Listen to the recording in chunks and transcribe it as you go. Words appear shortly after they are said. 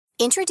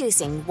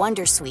Introducing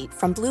Wondersuite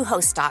from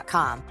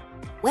Bluehost.com.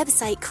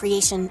 Website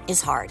creation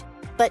is hard,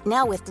 but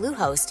now with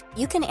Bluehost,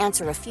 you can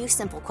answer a few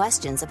simple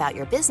questions about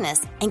your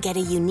business and get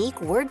a unique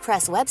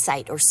WordPress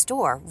website or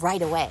store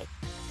right away.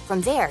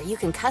 From there, you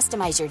can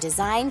customize your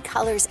design,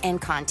 colors,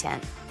 and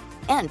content.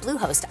 And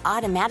Bluehost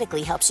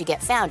automatically helps you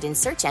get found in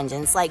search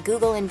engines like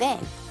Google and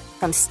Bing.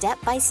 From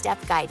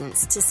step-by-step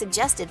guidance to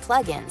suggested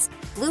plugins,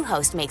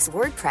 Bluehost makes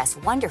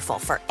WordPress wonderful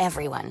for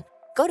everyone.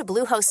 Go to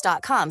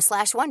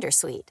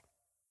bluehost.com/wondersuite.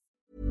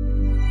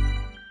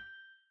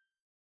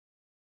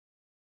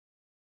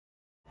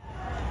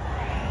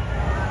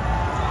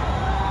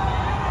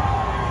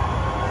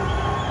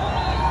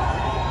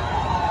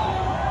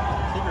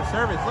 Secret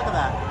Service, look at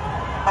that.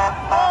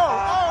 Oh!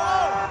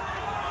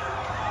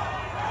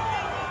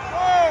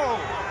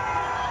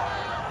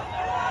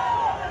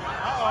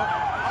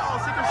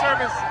 Secret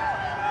Service.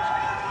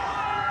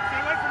 Stay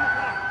away from the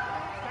car.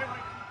 Stay away.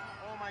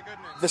 Oh my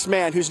goodness. This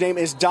man, whose name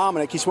is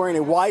Dominic, he's wearing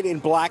a white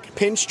and black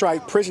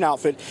pinstripe prison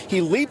outfit.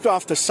 He leaped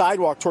off the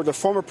sidewalk toward the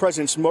former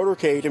president's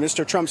motorcade and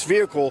Mr. Trump's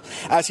vehicle.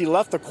 As he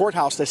left the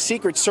courthouse, the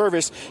Secret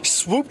Service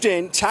swooped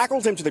in,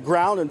 tackled him to the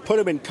ground, and put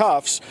him in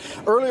cuffs.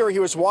 Earlier, he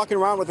was walking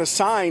around with a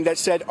sign that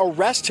said,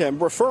 "Arrest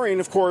him," referring,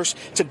 of course,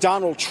 to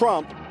Donald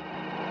Trump.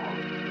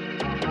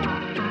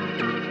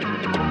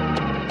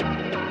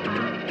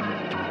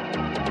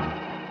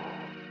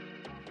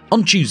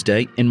 On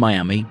Tuesday in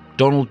Miami,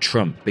 Donald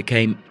Trump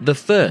became the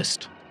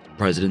first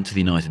president of the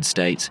United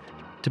States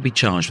to be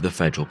charged with a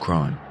federal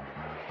crime.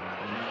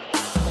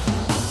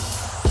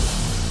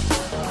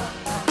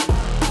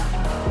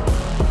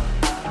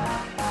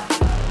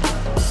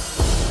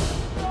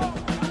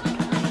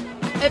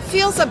 It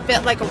feels a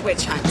bit like a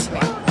witch hunt to me.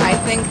 I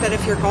think that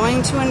if you're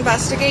going to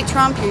investigate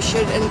Trump, you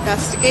should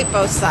investigate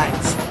both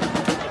sides.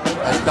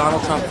 As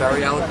Donald Trump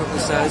very eloquently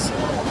says,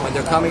 when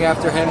they're coming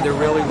after him, they're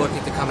really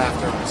looking to come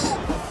after us.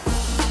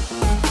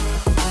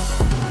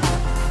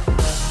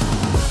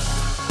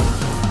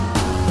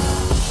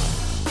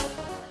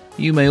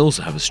 You may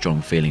also have a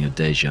strong feeling of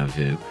déjà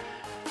vu.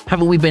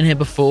 Haven't we been here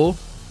before?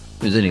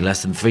 It was only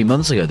less than 3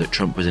 months ago that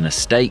Trump was in a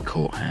state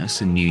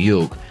courthouse in New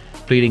York,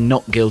 pleading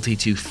not guilty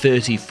to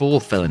 34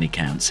 felony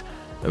counts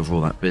over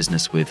all that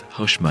business with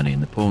hush money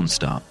and the porn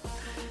star.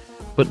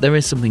 But there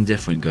is something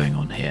different going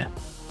on here.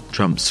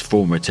 Trump's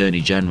former Attorney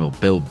General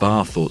Bill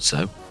Barr thought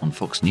so on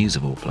Fox News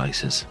of all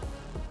places.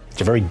 It's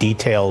a very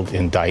detailed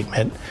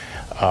indictment,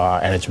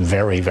 and it's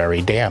very,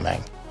 very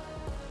damning.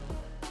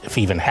 If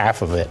even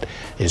half of it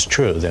is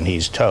true, then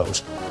he's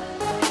toast.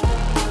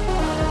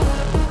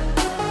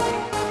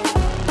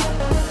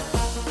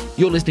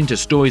 You're listening to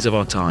Stories of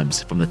Our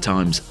Times from The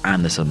Times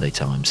and The Sunday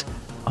Times.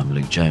 I'm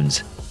Luke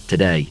Jones.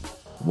 Today,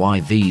 why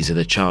these are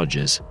the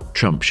charges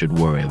Trump should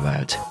worry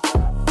about.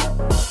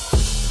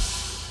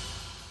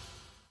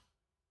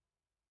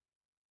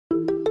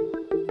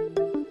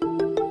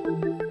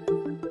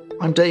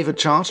 I'm David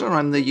Charter.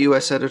 I'm the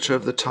US editor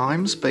of The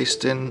Times,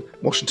 based in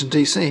Washington,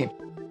 D.C.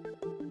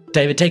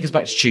 David, take us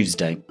back to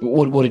Tuesday.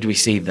 What did we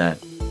see there?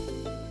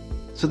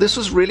 So this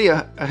was really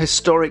a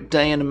historic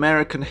day in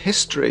American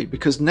history,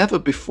 because never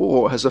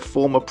before has a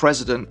former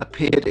president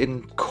appeared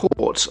in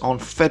court on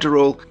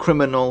federal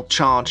criminal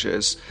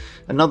charges.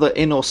 Another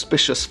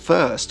inauspicious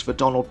first for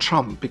Donald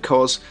Trump,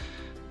 because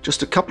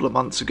just a couple of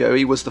months ago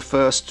he was the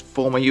first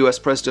former US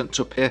president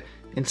to appear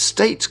in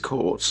state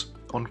court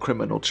on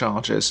criminal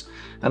charges.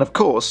 And of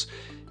course,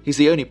 he's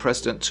the only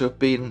president to have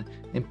been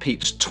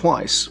impeached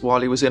twice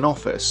while he was in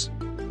office.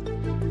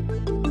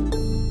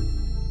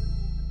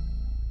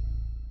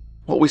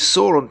 What we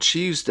saw on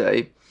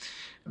Tuesday,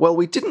 well,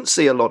 we didn't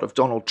see a lot of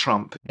Donald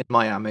Trump in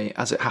Miami,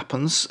 as it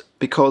happens,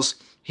 because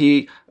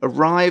he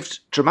arrived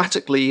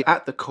dramatically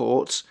at the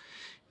court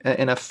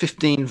in a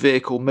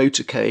 15-vehicle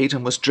motorcade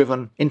and was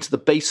driven into the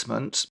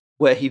basement,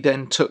 where he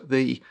then took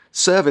the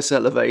service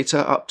elevator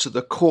up to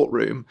the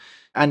courtroom,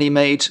 and he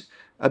made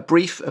a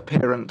brief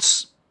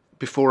appearance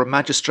before a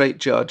magistrate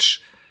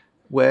judge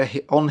where,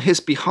 on his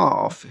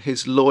behalf,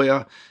 his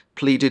lawyer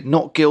pleaded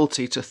not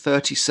guilty to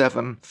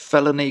 37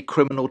 felony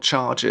criminal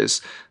charges.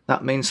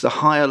 That means the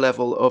higher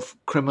level of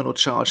criminal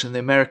charge in the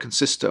American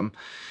system.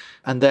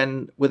 And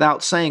then,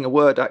 without saying a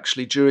word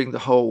actually during the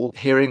whole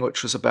hearing,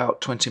 which was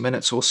about 20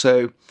 minutes or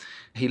so,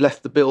 he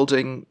left the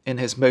building in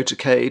his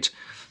motorcade,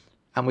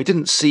 and we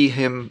didn't see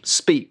him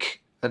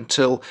speak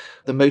until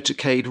the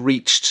motorcade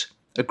reached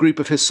a group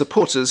of his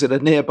supporters in a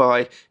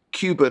nearby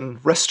Cuban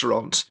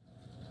restaurant.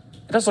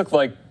 It does look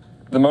like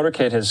the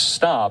motorcade has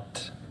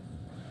stopped.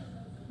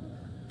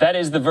 That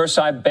is the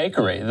Versailles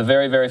Bakery, the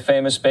very, very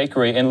famous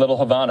bakery in Little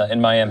Havana in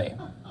Miami.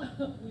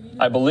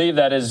 I believe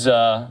that is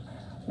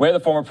where the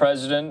former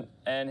president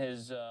and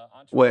his...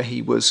 where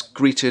he was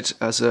greeted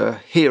as a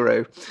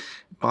hero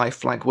by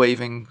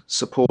flag-waving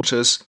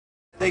supporters.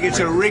 I think it's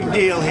a rigged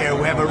deal here.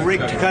 We have a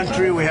rigged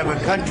country. We have a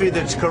country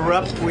that's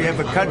corrupt. We have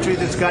a country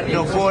that's got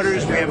no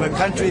borders. We have a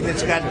country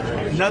that's got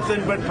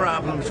nothing but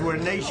problems. We're a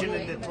nation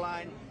in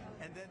decline.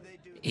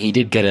 He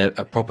did get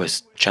a proper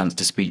chance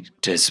to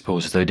speak to his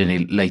supporters, though, didn't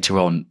he, later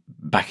on,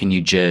 back in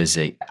New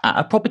Jersey.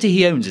 A property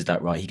he owns, is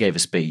that right? He gave a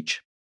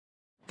speech.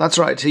 That's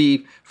right.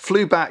 He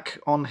flew back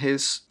on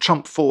his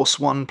Trump Force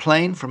One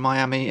plane from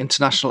Miami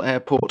International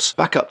Airport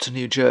back up to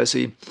New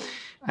Jersey.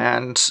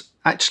 And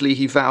actually,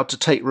 he vowed to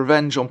take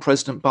revenge on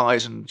President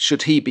Biden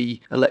should he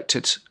be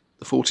elected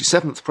the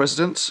 47th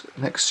president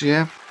next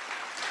year.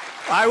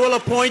 I will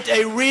appoint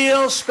a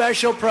real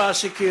special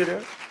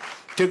prosecutor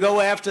to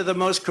go after the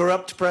most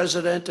corrupt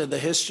president in the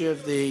history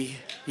of the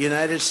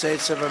United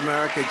States of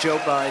America, Joe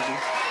Biden,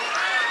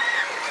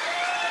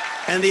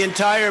 and the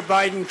entire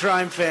Biden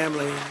crime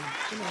family.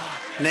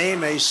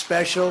 Name a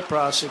special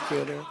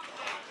prosecutor.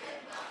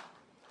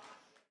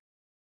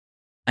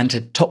 And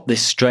to top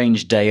this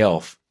strange day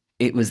off,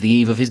 it was the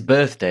eve of his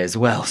birthday as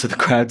well, so the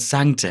crowd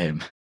sang to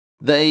him.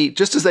 They,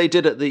 just as they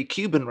did at the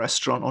Cuban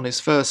restaurant on his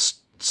first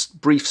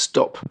brief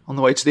stop on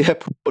the way to the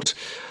airport,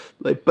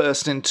 they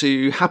burst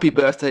into happy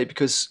birthday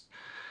because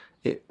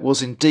it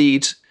was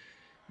indeed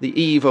the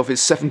eve of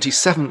his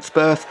 77th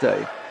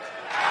birthday.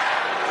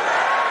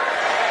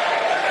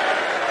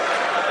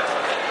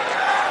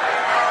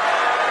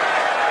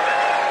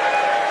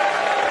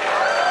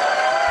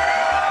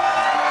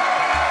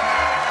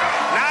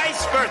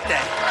 Nice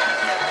birthday.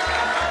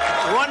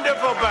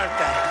 Wonderful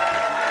birthday.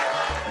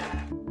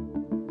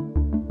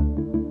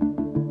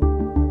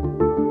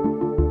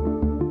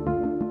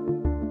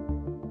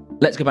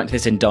 Let's go back to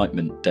this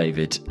indictment,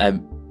 David.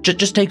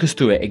 Just take us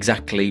through it,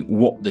 exactly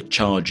what the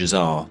charges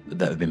are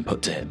that have been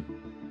put to him.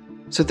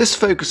 So this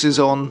focuses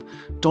on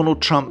Donald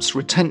Trump's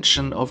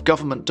retention of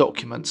government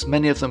documents,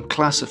 many of them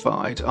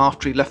classified,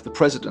 after he left the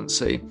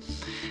presidency.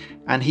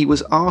 And he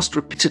was asked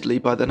repeatedly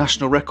by the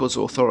National Records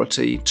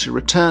Authority to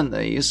return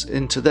these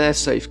into their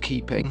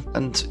safekeeping.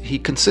 And he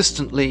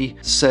consistently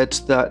said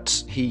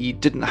that he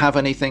didn't have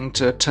anything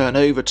to turn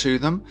over to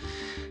them.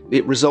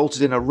 It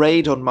resulted in a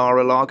raid on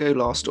Mar-a-Lago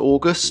last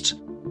August.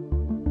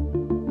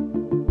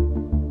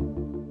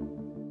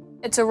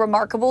 It's a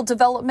remarkable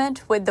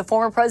development, with the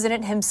former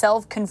president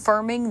himself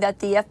confirming that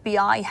the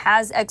FBI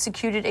has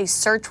executed a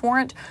search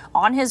warrant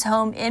on his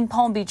home in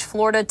Palm Beach,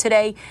 Florida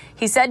today.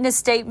 He said in a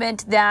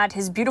statement that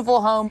his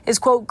beautiful home is,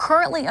 quote,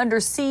 currently under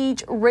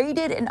siege,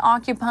 raided and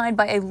occupied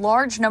by a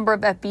large number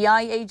of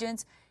FBI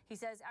agents. He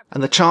says,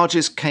 and the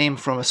charges came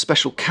from a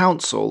special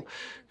counsel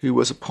who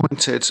was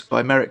appointed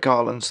by Merrick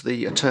Garland,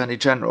 the Attorney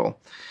General.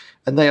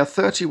 And they are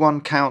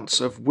 31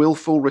 counts of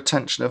willful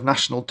retention of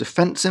national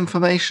defense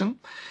information,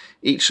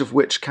 each of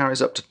which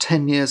carries up to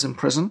 10 years in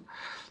prison.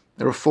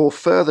 There are 4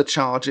 further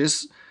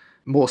charges,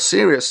 more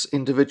serious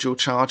individual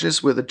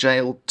charges with a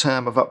jail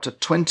term of up to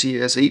 20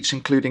 years each,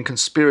 including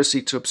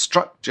conspiracy to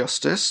obstruct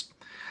justice.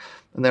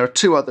 And there are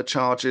 2 other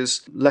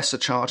charges, lesser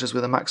charges,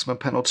 with a maximum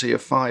penalty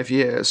of 5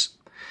 years.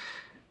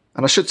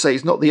 And I should say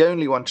he's not the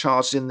only one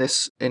charged in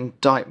this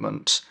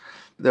indictment.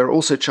 There are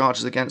also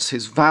charges against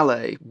his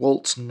valet,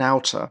 Walt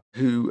Nauta,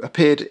 who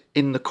appeared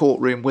in the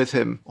courtroom with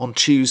him on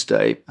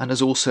Tuesday and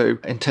is also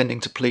intending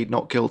to plead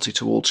not guilty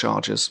to all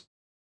charges.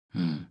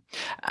 And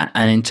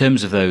in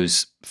terms of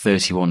those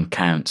 31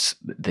 counts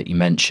that you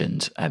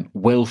mentioned,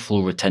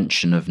 willful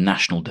retention of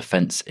national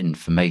defence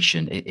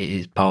information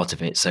is part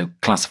of it. So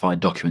classified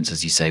documents,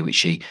 as you say,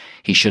 which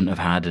he shouldn't have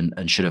had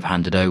and should have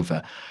handed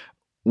over.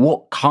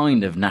 What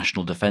kind of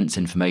national defence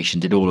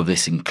information did all of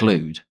this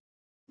include?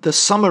 The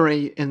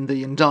summary in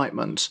the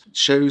indictment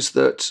shows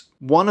that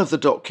one of the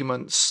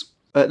documents,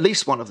 at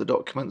least one of the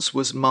documents,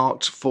 was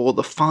marked for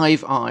the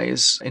Five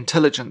Eyes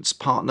intelligence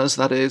partners,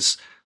 that is,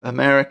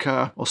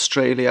 America,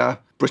 Australia,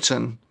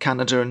 Britain,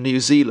 Canada and New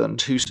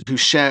Zealand, who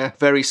share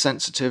very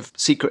sensitive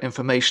secret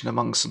information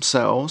amongst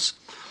themselves.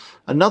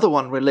 Another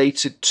one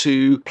related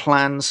to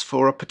plans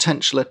for a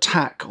potential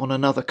attack on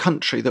another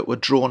country that were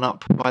drawn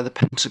up by the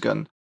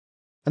Pentagon.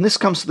 And this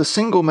comes to the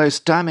single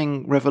most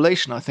damning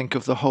revelation, I think,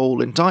 of the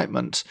whole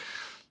indictment,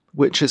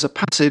 which is a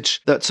passage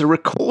that's a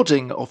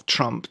recording of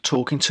Trump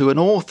talking to an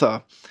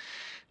author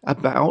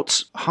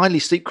about highly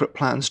secret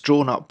plans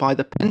drawn up by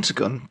the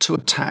Pentagon to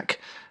attack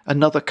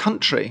another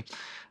country.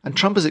 And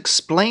Trump is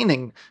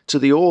explaining to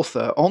the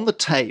author on the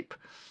tape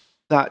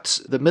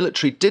that the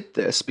military did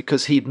this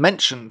because he'd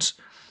mentioned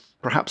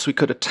perhaps we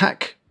could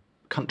attack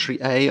country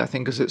A, I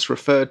think as it's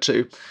referred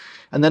to.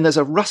 And then there's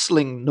a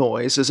rustling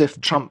noise as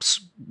if Trump's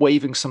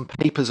waving some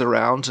papers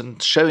around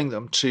and showing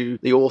them to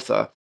the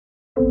author.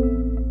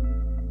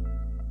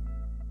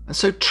 And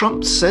so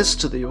Trump says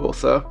to the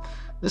author,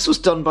 "This was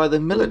done by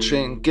the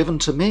military and given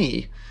to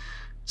me.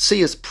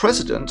 See, as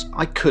president,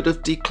 I could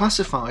have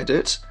declassified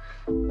it."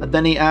 And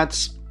then he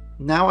adds,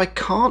 "Now I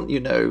can't,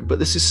 you know, but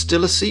this is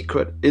still a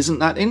secret. Isn't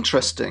that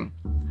interesting?"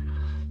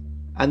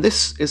 And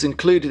this is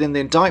included in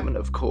the indictment,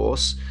 of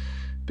course,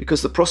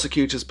 because the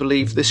prosecutors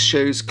believe this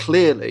shows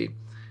clearly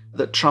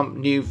that Trump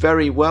knew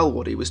very well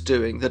what he was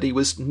doing, that he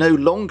was no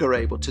longer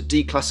able to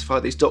declassify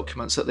these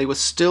documents, that they were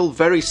still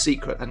very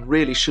secret and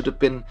really should have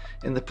been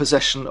in the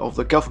possession of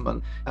the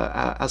government,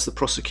 as the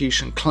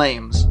prosecution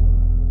claims.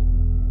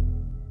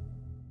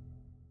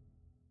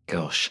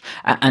 Gosh.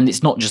 And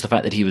it's not just the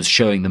fact that he was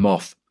showing them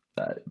off,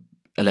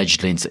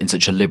 allegedly in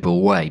such a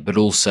liberal way, but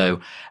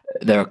also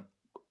there are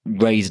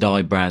raised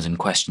eyebrows and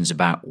questions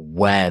about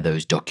where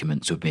those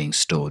documents were being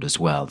stored as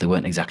well. They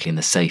weren't exactly in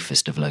the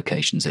safest of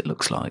locations, it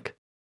looks like.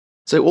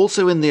 So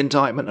also in the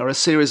indictment are a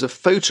series of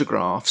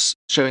photographs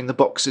showing the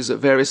boxes at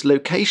various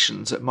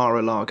locations at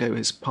Mar-a-Lago,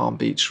 his Palm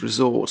Beach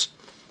resort.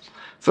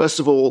 First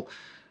of all,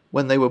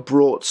 when they were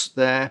brought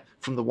there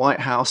from the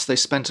White House, they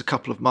spent a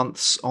couple of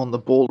months on the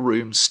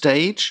ballroom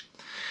stage.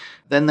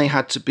 Then they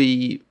had to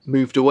be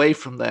moved away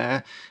from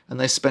there, and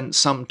they spent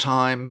some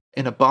time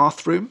in a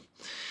bathroom.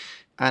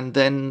 And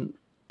then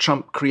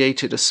Trump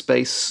created a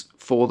space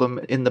for them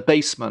in the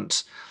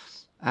basement.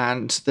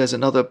 And there's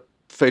another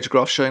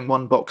photograph showing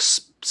one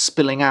box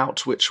spilling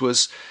out, which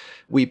was,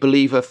 we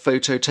believe, a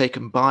photo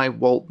taken by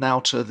Walt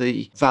Nauta,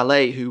 the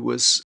valet who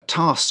was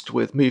tasked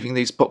with moving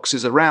these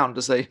boxes around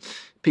as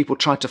people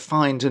tried to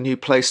find a new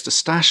place to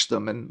stash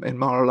them in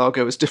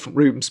Mar-a-Lago as different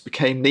rooms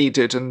became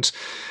needed and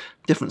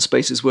different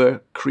spaces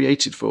were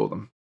created for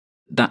them.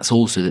 That's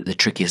also the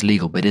trickiest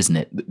legal bit, isn't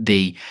it?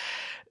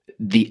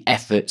 The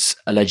efforts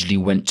allegedly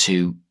went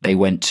to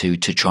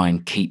try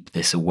and keep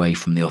this away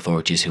from the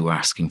authorities who were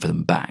asking for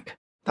them back.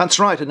 That's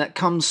right, and that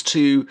comes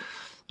to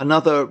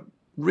another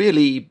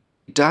really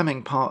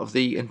damning part of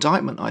the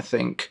indictment, I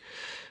think,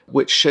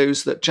 which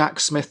shows that Jack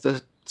Smith,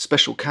 the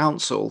special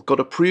counsel, got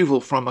approval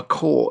from a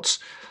court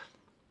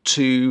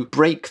to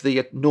break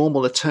the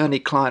normal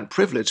attorney-client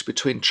privilege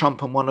between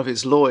Trump and one of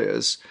his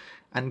lawyers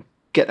and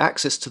get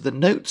access to the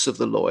notes of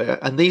the lawyer.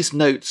 And these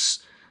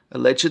notes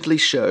allegedly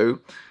show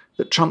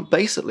that Trump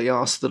basically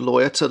asked the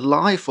lawyer to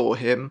lie for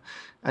him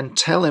and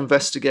tell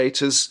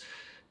investigators,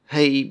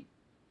 hey,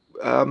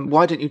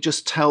 why don't you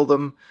just tell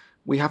them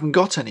we haven't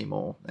got any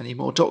more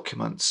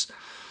documents?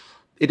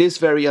 It is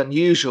very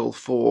unusual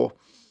for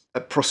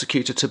a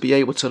prosecutor to be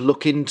able to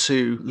look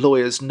into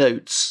lawyers'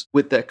 notes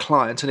with their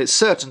client, and it's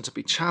certain to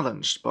be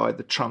challenged by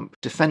the Trump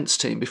defense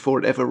team before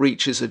it ever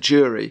reaches a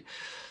jury.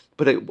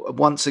 But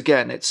once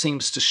again, it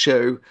seems to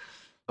show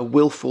a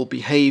willful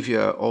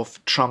behavior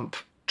of Trump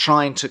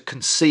trying to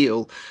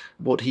conceal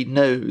what he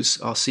knows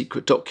are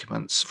secret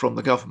documents from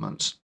the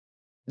government.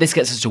 This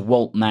gets us to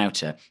Walt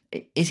Nauta.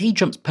 Is he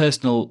Trump's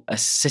personal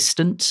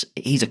assistant?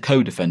 He's a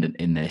co-defendant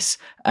in this.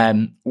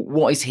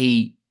 What is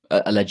he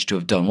alleged to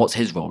have done? What's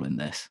his role in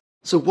this?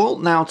 So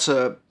Walt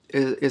Nauta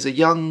is a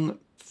young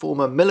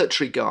former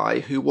military guy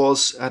who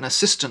was an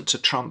assistant to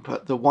Trump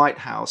at the White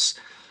House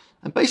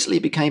and basically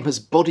became his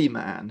body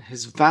man,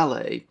 his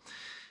valet,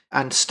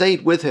 and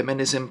stayed with him in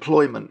his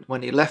employment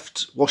when he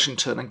left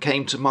Washington and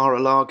came to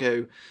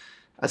Mar-a-Lago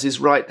as his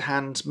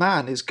right-hand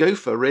man, his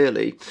gopher,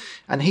 really.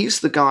 And he's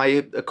the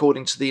guy,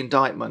 according to the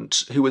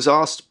indictment, who was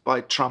asked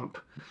by Trump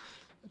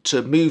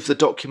to move the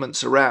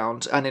documents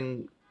around, and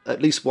in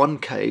at least one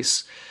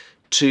case,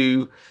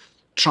 to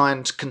try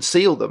and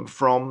conceal them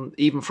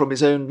even from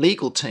his own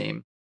legal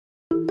team.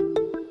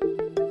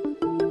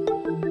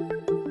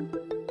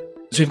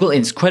 So we've got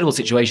this incredible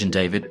situation,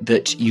 David,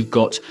 that you've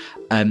got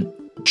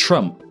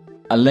Trump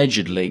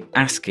allegedly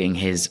asking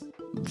his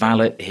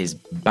valet, his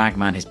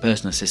bagman, his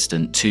personal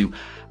assistant to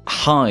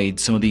hide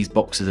some of these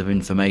boxes of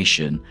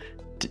information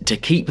to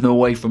keep them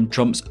away from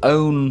Trump's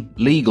own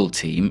legal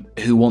team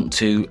who want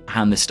to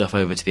hand this stuff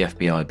over to the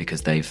FBI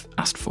because they've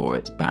asked for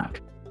it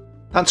back.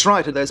 That's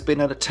right, and there's been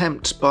an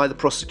attempt by the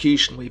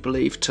prosecution, we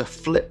believe, to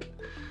flip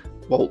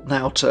Walt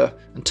Nauta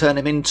and turn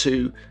him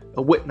into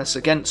a witness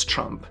against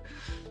Trump.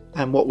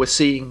 And what we're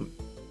seeing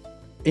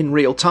in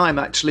real time,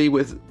 actually,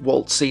 with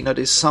Walt seen at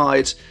his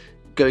side,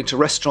 going to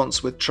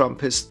restaurants with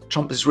Trump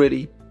is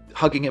really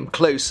hugging him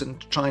close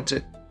and trying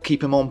to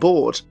keep him on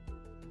board.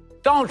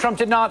 Donald Trump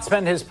did not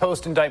spend his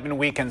post-indictment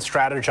weekend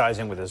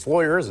strategizing with his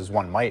lawyers, as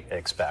one might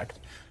expect.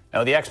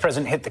 Now, the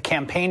ex-president hit the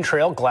campaign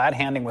trail,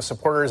 glad-handing with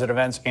supporters at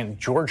events in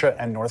Georgia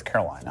and North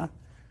Carolina.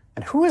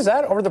 And who is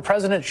that over the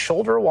president's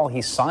shoulder while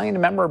he signed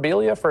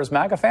memorabilia for his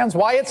MAGA fans?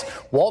 Why, it's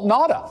Walt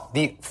Nauta,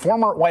 the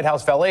former White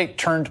House valet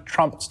turned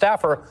Trump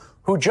staffer,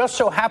 who just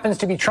so happens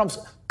to be Trump's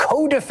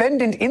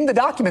co-defendant in the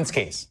documents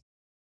case.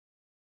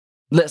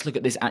 Let's look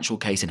at this actual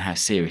case and how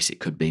serious it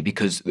could be,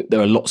 because there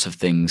are lots of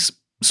things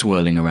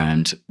swirling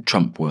around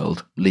Trump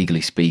world,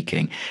 legally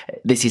speaking.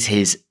 This is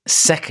his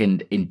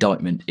second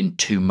indictment in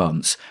 2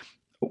 months.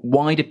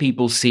 Why do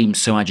people seem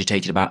so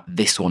agitated about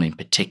this one in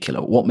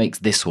particular? What makes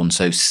this one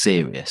so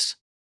serious?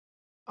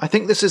 I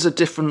think this is a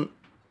different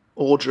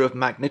order of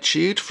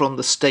magnitude from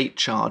the state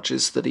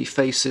charges that he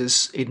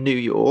faces in New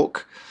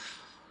York.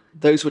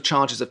 Those were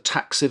charges of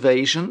tax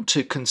evasion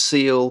to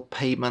conceal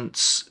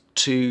payments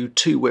to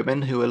 2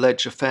 women who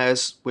allege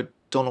affairs with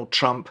Donald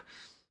Trump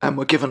and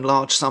were given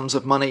large sums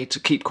of money to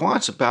keep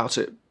quiet about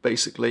it,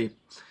 basically,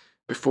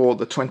 before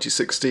the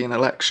 2016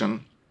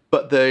 election.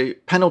 But the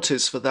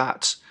penalties for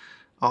that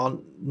are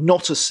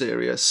not as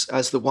serious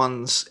as the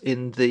ones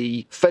in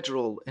the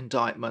federal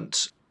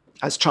indictment.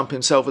 As Trump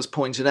himself has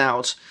pointed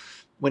out,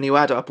 when you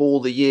add up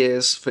all the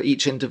years for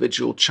each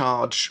individual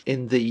charge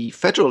in the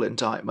federal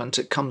indictment,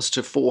 it comes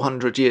to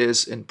 400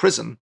 years in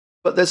prison.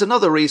 But there's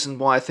another reason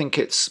why I think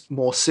it's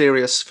more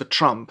serious for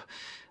Trump,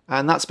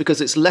 and that's because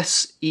it's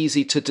less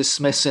easy to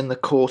dismiss in the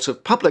court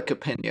of public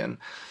opinion.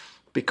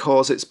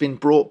 because it's been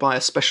brought by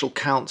a special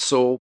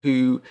counsel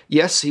who,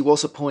 yes, he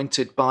was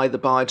appointed by the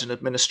Biden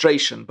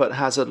administration, but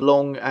has a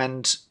long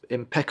and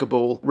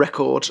impeccable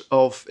record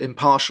of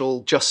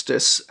impartial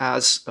justice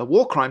as a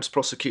war crimes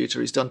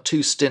prosecutor. He's done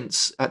 2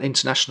 stints at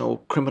international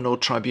criminal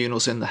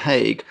tribunals in The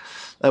Hague,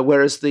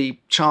 whereas the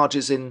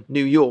charges in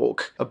New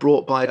York are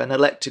brought by an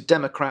elected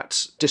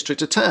Democrat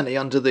district attorney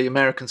under the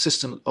American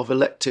system of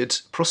elected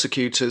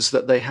prosecutors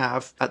that they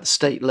have at the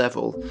state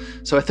level.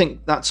 So I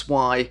think that's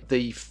why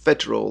the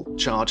federal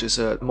charges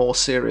are more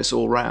serious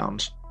all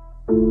round.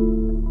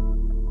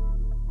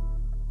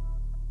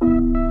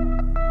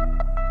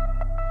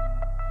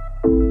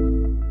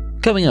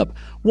 Coming up,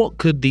 what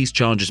could these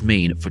charges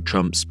mean for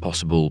Trump's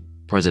possible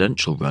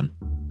presidential run?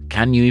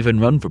 Can you even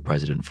run for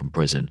president from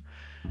prison?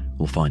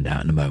 We'll find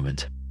out in a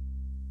moment.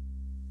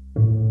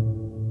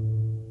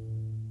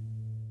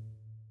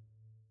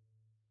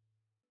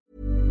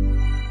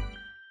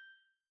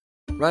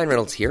 Ryan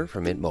Reynolds here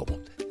from Mint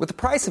Mobile. With the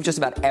price of just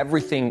about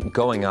everything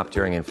going up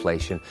during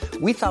inflation,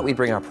 we thought we'd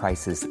bring our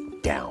prices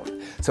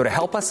down. So to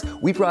help us,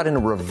 we brought in a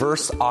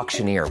reverse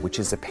auctioneer, which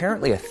is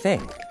apparently a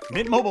thing.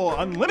 Mint Mobile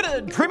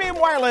Unlimited Premium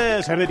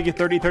Wireless. How to get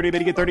 30, 30, bit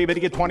to get 30, bit to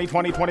get 20,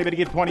 20, 20, bit to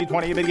get 20,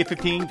 20, bit to get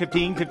 15,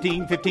 15,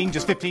 15, 15,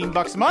 just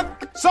 $15 a month?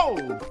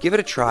 Sold! Give it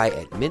a try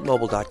at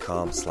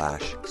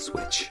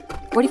mintmobile.com/switch.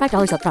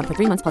 $45 up front for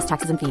 3 months plus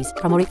taxes and fees.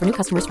 Promo rate for new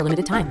customers for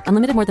limited time.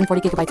 Unlimited more than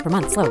 40 gigabytes per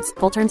month. Slows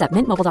full terms at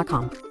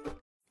mintmobile.com.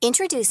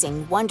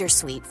 Introducing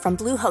Wondersuite from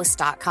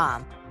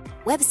Bluehost.com.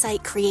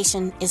 Website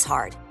creation is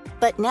hard,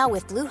 but now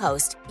with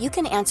Bluehost, you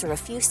can answer a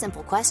few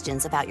simple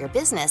questions about your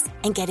business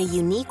and get a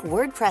unique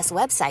WordPress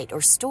website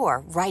or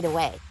store right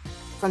away.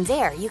 From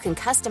there, you can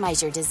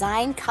customize your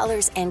design,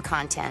 colors, and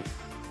content.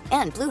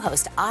 And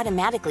Bluehost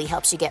automatically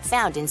helps you get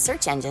found in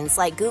search engines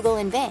like Google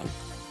and Bing.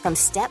 From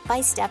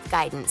step-by-step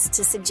guidance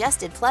to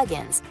suggested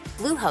plugins,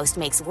 Bluehost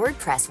makes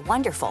WordPress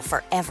wonderful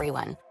for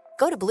everyone.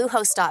 Go to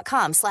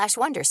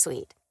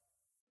bluehost.com/wondersuite.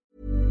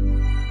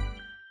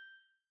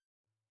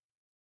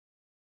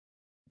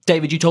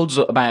 David, you told us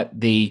about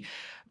the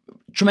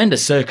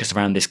tremendous circus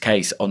around this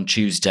case on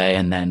Tuesday,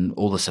 and then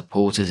all the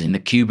supporters in the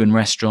Cuban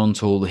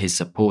restaurant, all his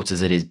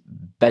supporters at his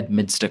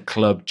Bedminster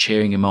club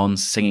cheering him on,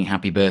 singing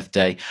happy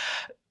birthday.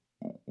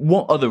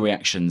 What other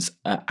reactions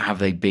have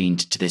they been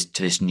to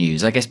this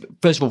news? I guess,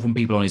 first of all, from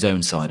people on his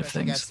own side of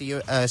things.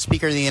 The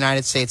Speaker of the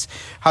United States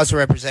House of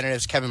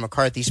Representatives, Kevin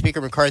McCarthy.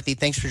 Speaker McCarthy,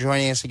 thanks for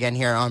joining us again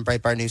here on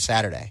Breitbart News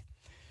Saturday.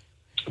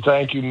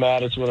 Thank you,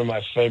 Matt. It's one of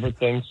my favorite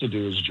things to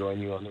do is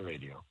join you on the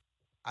radio.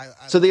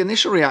 So the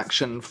initial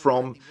reaction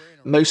from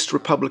most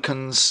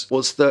Republicans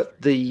was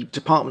that the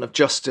Department of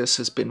Justice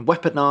has been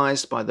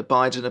weaponized by the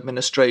Biden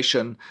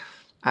administration,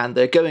 and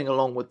they're going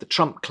along with the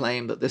Trump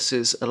claim that this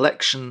is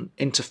election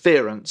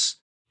interference.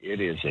 It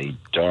is a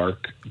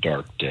dark,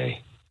 dark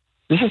day.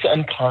 This is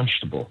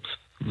unconscionable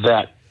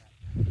that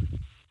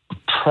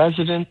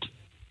president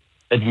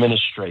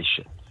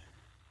administration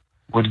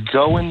would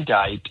go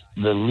indict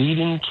the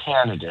leading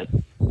candidate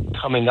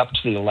coming up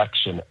to the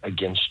election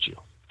against you.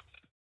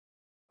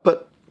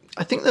 But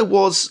I think there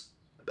was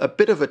a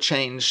bit of a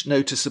change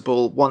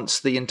noticeable once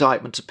the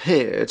indictment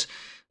appeared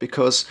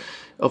because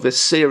of its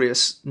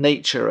serious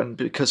nature and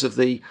because of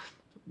the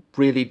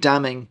really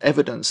damning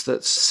evidence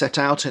that's set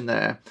out in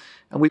there.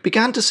 And we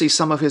began to see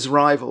some of his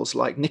rivals,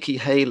 like Nikki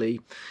Haley,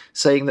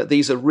 saying that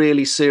these are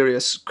really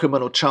serious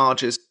criminal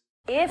charges.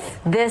 If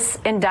this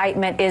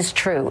indictment is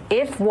true,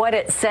 if what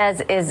it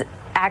says is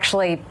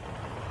actually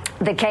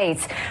the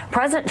case,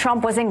 President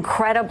Trump was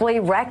incredibly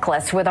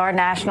reckless with our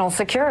national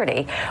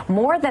security.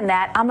 More than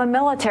that, I'm a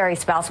military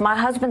spouse. My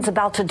husband's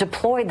about to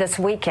deploy this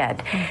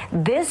weekend.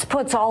 This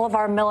puts all of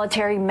our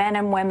military men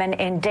and women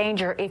in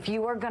danger. If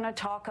you are going to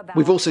talk about...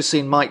 We've also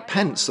seen Mike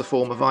Pence, the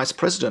former vice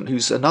president,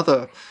 who's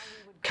another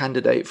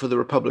candidate for the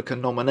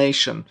Republican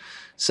nomination,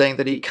 saying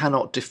that he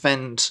cannot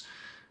defend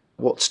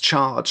what's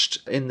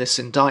charged in this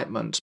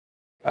indictment.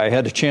 I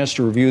had a chance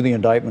to review the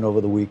indictment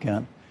over the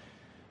weekend.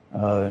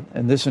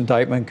 And this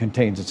indictment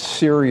contains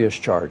serious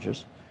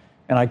charges,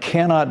 and I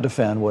cannot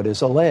defend what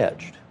is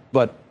alleged.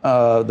 But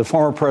the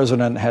former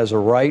president has a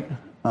right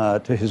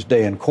to his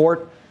day in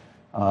court.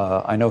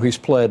 I know he's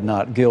pled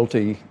not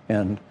guilty.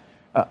 And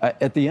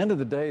at the end of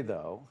the day,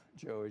 though,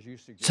 Joe, as you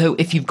suggest... So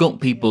if you've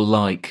got people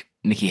like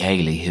Nikki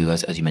Haley, who,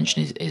 as you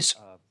mentioned, is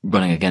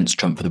running against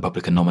Trump for the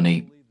Republican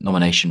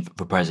nomination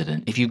for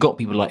president, if you've got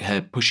people like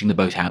her pushing the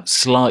boat out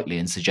slightly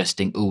and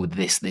suggesting, oh,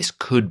 this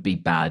could be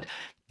bad,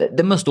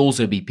 there must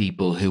also be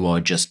people who are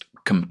just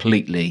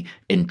completely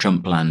in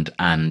Trump land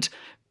and,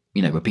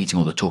 repeating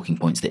all the talking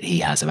points that he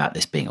has about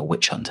this being a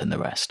witch hunt and the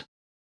rest.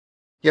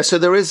 Yeah, so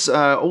there is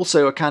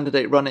also a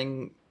candidate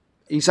running.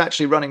 He's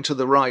actually running to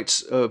the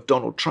right of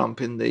Donald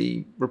Trump in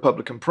the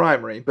Republican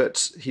primary,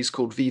 but he's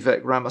called Vivek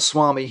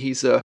Ramaswamy.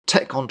 He's a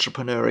tech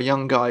entrepreneur, a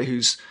young guy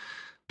who's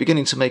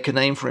beginning to make a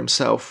name for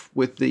himself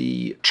with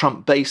the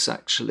Trump base,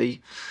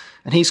 actually.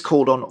 And he's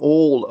called on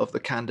all of the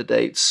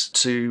candidates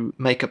to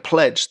make a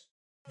pledge.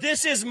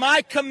 This is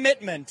my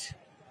commitment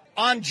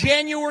on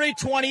January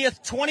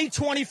 20th,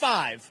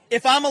 2025,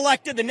 if I'm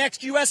elected the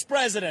next U.S.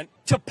 president,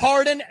 to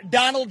pardon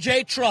Donald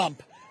J.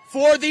 Trump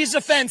for these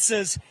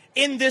offenses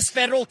in this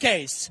federal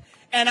case.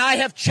 And I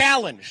have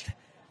challenged,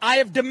 I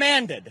have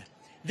demanded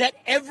that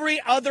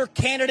every other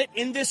candidate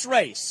in this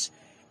race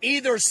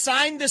either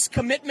sign this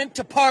commitment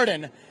to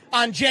pardon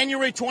on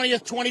January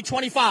 20th,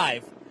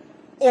 2025,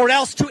 or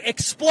else to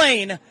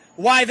explain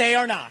why they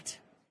are not.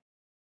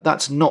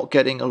 That's not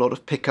getting a lot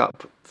of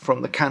pickup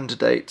from the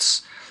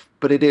candidates,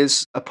 but it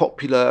is a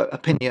popular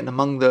opinion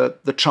among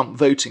the Trump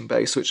voting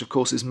base, which of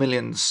course is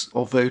millions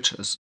of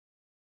voters.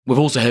 We've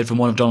also heard from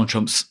one of Donald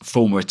Trump's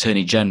former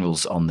attorney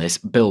generals on this,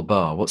 Bill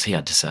Barr. What's he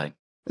had to say?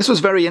 This was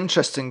very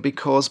interesting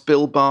because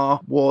Bill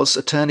Barr was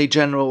Attorney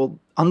General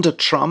under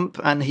Trump,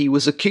 and he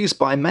was accused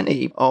by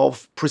many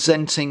of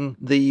presenting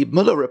the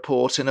Mueller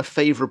report in a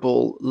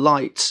favourable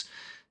light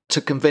to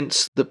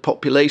convince the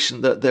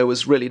population that there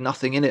was really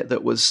nothing in it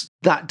that was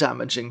that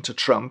damaging to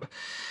Trump.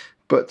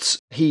 But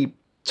he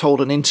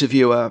told an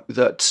interviewer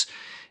that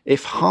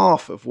if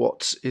half of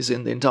what is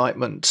in the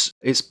indictment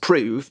is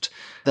proved,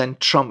 then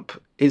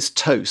Trump is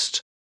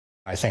toast.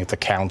 I think the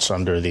counts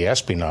under the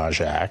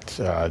Espionage Act,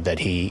 that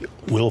he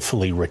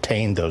willfully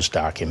retained those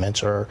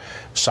documents, are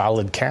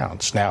solid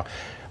counts. Now,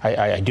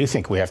 I do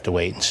think we have to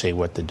wait and see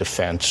what the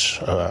defense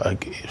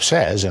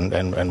says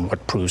and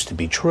what proves to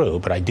be true.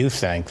 But I do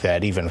think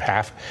that even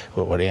half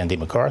what Andy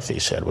McCarthy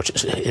said, which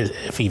is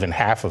if even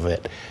half of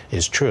it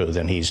is true,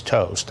 then he's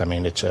toast. I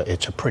mean, it's a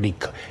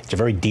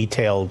very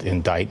detailed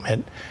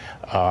indictment.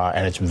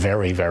 And it's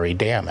very, very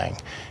damning.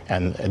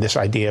 And this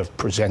idea of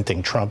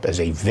presenting Trump as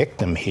a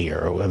victim here,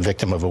 a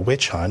victim of a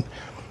witch hunt,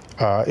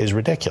 is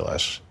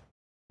ridiculous.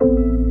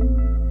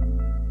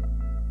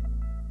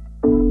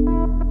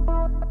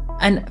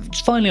 And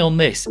finally on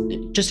this,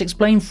 just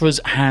explain for us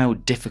how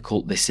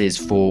difficult this is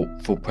for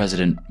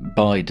President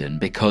Biden,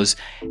 because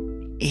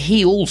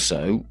he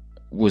also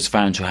was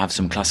found to have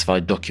some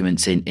classified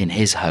documents in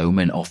his home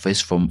and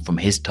office from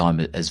his time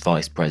as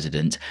vice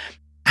president.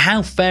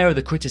 How fair are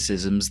the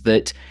criticisms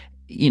that,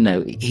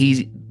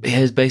 he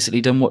has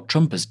basically done what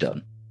Trump has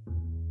done?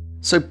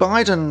 So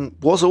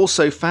Biden was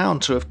also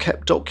found to have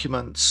kept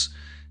documents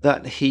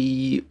that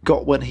he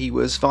got when he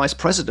was vice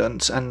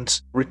president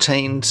and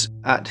retained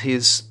at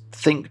his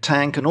think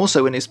tank and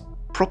also in his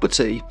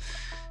property,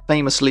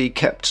 famously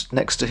kept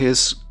next to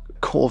his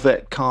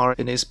Corvette car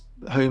in his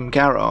home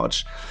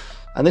garage.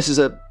 And this is,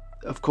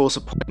 of course,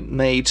 a point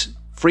made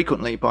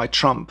frequently by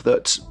Trump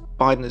that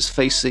Biden is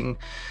facing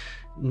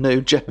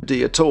no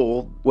jeopardy at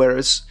all,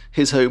 whereas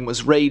his home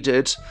was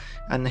raided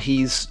and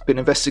he's been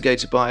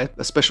investigated by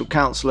a special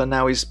counsel and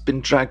now he's been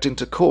dragged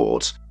into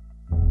court.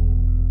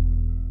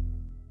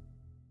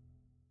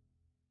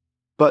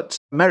 But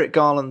Merrick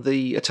Garland,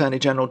 the Attorney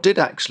General, did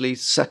actually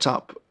set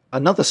up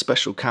another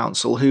special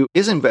counsel who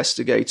is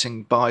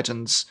investigating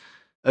Biden's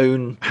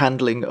own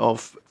handling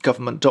of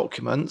government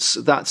documents.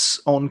 That's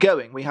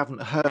ongoing. We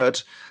haven't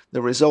heard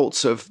the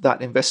results of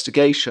that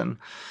investigation,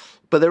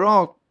 but there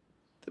are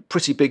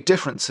pretty big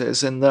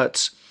differences in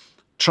that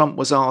Trump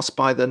was asked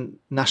by the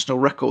National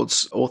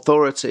Records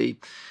Authority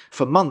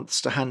for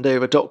months to hand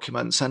over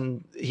documents,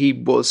 and he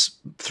was,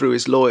 through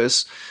his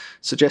lawyers,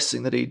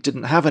 suggesting that he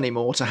didn't have any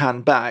more to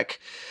hand back.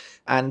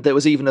 And there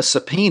was even a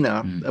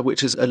subpoena,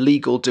 which is a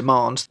legal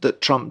demand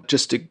that Trump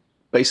just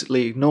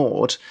basically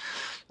ignored.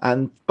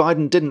 And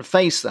Biden didn't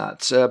face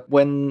that.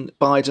 When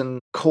Biden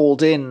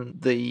called in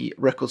the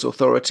Records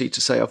Authority to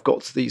say, I've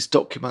got these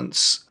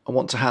documents, I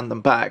want to hand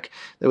them back,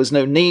 there was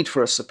no need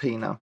for a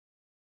subpoena.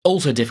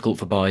 Also difficult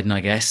for Biden, I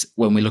guess,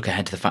 when we look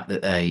ahead to the fact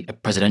that a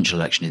presidential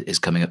election is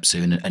coming up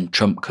soon and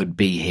Trump could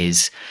be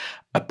his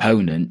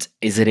opponent,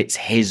 is that it's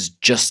his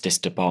Justice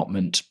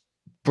Department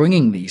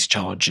bringing these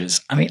charges.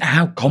 I mean,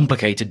 how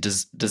complicated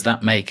does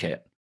that make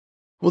it?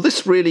 Well,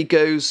 this really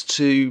goes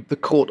to the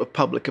court of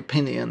public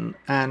opinion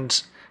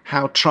and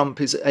how Trump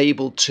is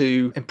able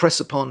to impress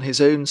upon his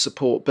own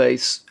support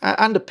base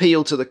and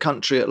appeal to the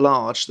country at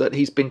large that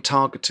he's been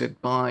targeted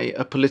by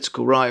a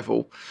political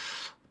rival.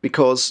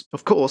 Because,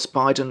 of course,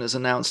 Biden has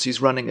announced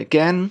he's running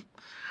again.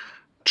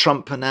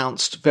 Trump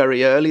announced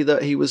very early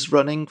that he was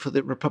running for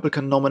the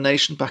Republican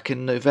nomination back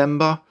in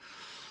November.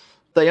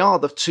 They are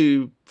the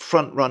two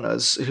front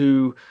runners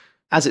who,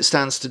 as it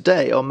stands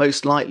today, are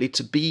most likely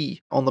to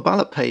be on the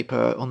ballot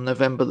paper on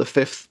November the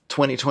 5th,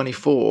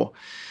 2024.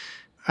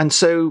 And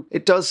so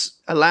it does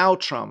allow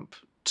Trump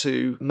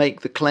to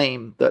make the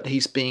claim that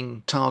he's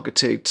being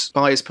targeted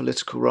by his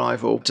political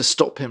rival to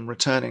stop him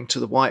returning to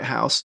the White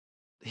House.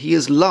 He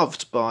is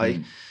loved by,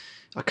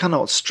 I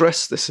cannot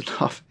stress this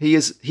enough, he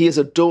is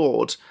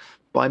adored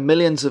by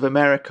millions of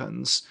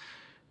Americans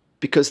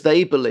because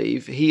they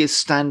believe he is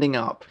standing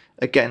up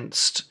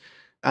against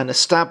an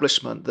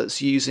establishment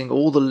that's using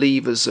all the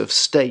levers of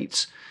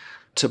state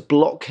to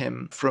block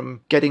him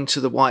from getting to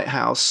the White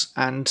House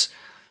and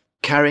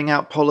carrying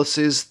out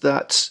policies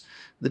that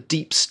the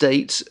deep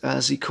state,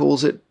 as he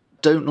calls it,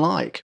 don't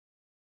like.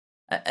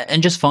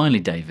 And just finally,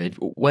 David,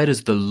 where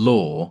does the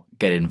law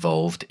get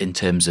involved in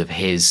terms of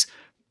his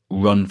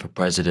run for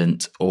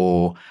president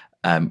or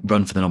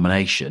run for the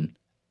nomination,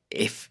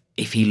 if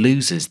he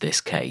loses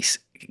this case,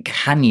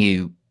 can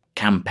you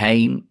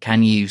campaign?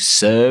 Can you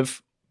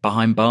serve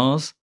behind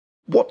bars?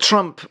 What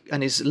Trump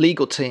and his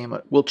legal team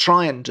will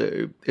try and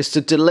do is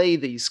to delay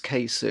these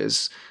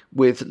cases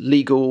with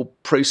legal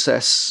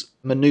process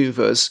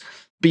maneuvers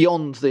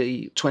beyond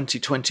the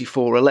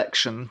 2024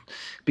 election,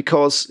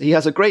 because he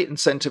has a great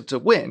incentive to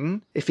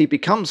win. If he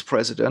becomes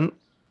president,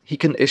 he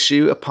can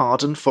issue a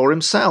pardon for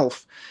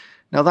himself.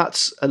 Now,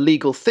 that's a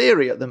legal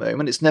theory at the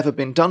moment. It's never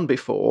been done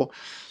before,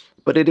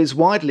 but it is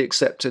widely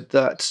accepted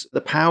that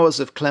the powers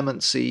of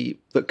clemency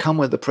that come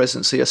with the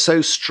presidency are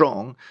so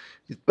strong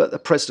that the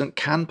president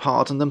can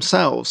pardon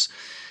themselves.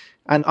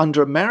 And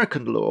under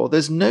American law,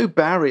 there's no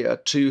barrier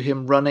to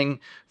him running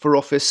for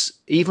office,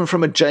 even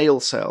from a jail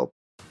cell.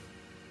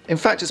 In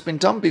fact, it's been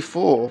done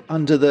before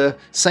under the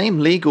same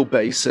legal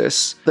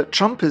basis that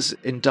Trump is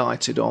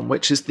indicted on,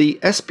 which is the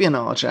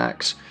Espionage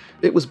Act.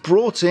 It was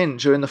brought in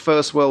during the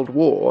First World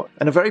War,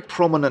 and a very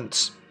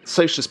prominent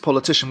socialist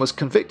politician was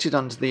convicted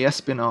under the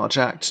Espionage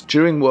Act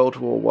during World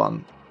War I,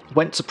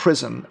 went to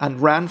prison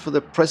and ran for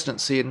the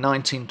presidency in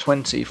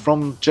 1920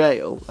 from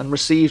jail and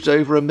received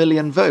over 1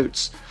 million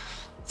votes.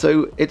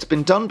 So it's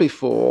been done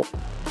before.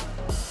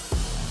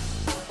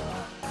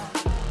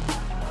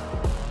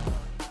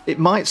 It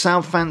might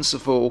sound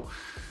fanciful,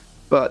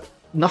 but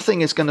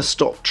nothing is going to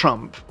stop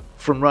Trump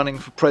from running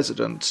for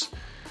president.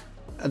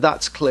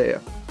 That's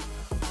clear.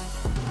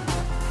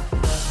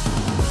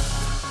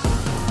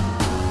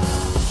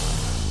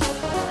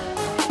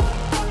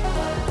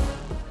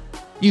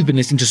 You've been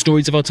listening to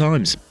Stories of Our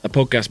Times, a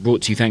podcast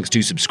brought to you thanks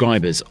to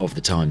subscribers of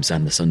The Times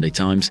and The Sunday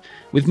Times,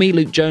 with me,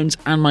 Luke Jones,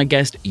 and my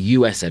guest,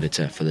 US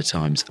editor for The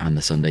Times and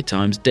The Sunday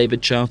Times,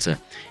 David Charter.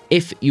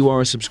 If you are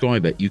a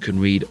subscriber, you can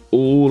read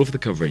all of the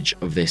coverage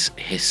of this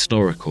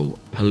historical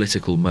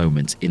political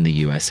moment in the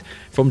US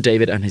from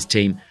David and his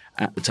team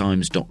at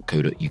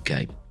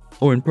thetimes.co.uk,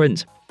 or in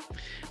print.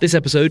 This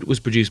episode was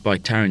produced by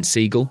Taryn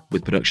Siegel,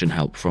 with production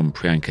help from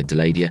Priyanka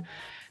Deladia.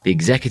 The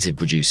executive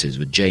producers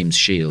were James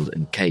Shield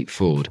and Kate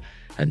Ford,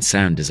 and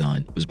sound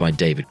design was by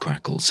David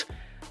Crackles.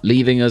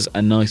 Leaving us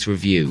a nice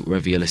review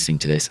wherever you're listening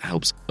to this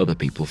helps other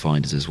people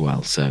find us as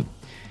well, so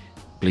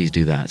please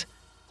do that.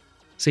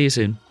 See you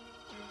soon.